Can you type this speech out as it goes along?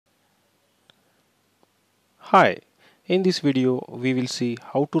Hi, in this video we will see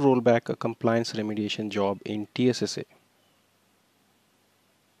how to roll back a compliance remediation job in TSSA.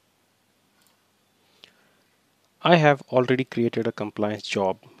 I have already created a compliance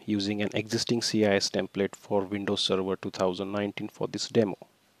job using an existing CIS template for Windows Server 2019 for this demo.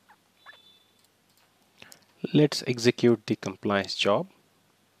 Let's execute the compliance job.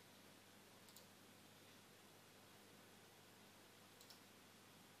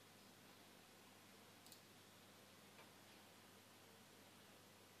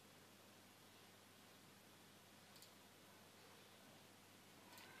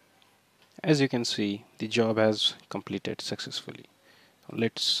 As you can see, the job has completed successfully.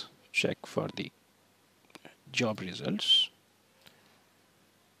 Let's check for the job results.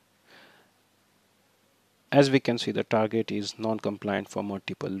 As we can see, the target is non-compliant for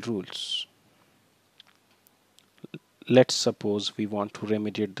multiple rules. Let's suppose we want to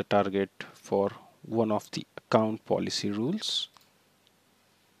remediate the target for one of the account policy rules.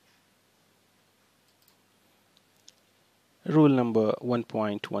 Rule number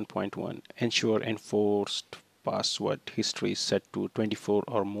 1.1.1, ensure enforced password history is set to 24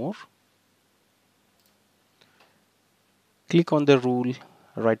 or more. Click on the rule,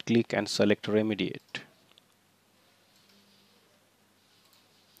 right click and select remediate.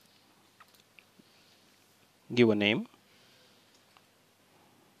 Give a name.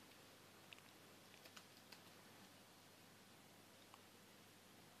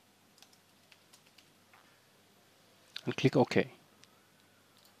 And click OK.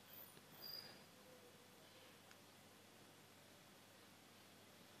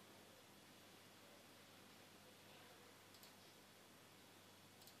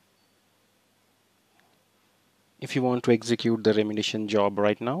 If you want to execute the remediation job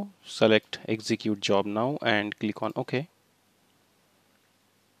right now, select execute job now and click on OK.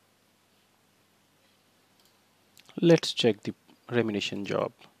 Let's check the remediation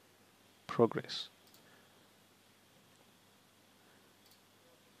job progress.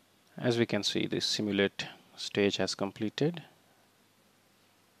 As we can see, this simulate stage has completed.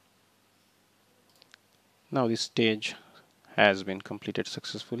 Now this stage has been completed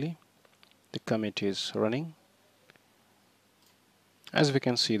successfully. The commit is running. As we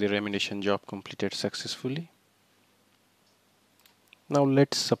can see, the remediation job completed successfully. Now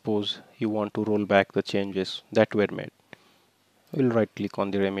let's suppose you want to roll back the changes that were made. We'll right click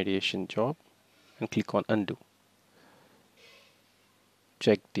on the remediation job and click on undo.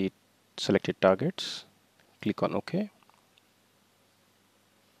 Check the selected targets, click on OK.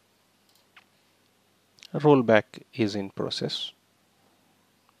 Rollback is in process.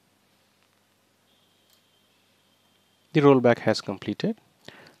 The rollback has completed.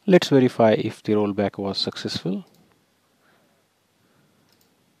 Let's verify if the rollback was successful.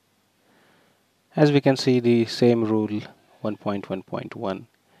 As we can see, the same rule 1.1.1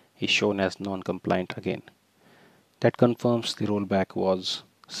 is shown as non-compliant again. That confirms the rollback was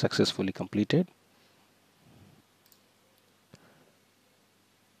successfully completed.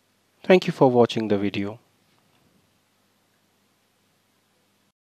 Thank you for watching the video.